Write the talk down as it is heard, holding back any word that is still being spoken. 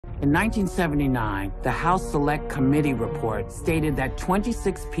In 1979, the House Select Committee report stated that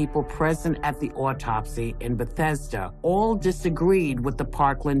 26 people present at the autopsy in Bethesda all disagreed with the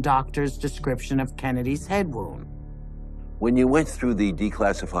Parkland doctor's description of Kennedy's head wound. When you went through the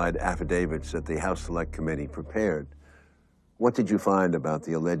declassified affidavits that the House Select Committee prepared, what did you find about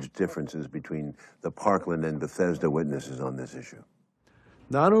the alleged differences between the Parkland and Bethesda witnesses on this issue?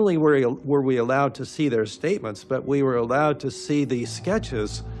 Not only were we allowed to see their statements, but we were allowed to see the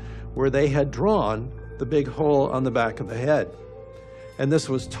sketches where they had drawn the big hole on the back of the head. And this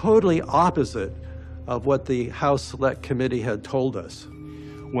was totally opposite of what the House Select Committee had told us.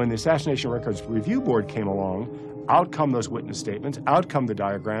 When the Assassination Records Review Board came along, out come those witness statements, out come the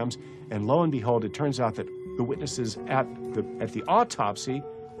diagrams, and lo and behold, it turns out that the witnesses at the autopsy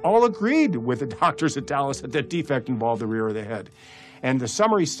all agreed with the doctors at Dallas that the defect involved the rear of the head. And the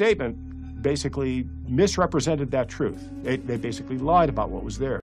summary statement basically misrepresented that truth. They basically lied about what was there.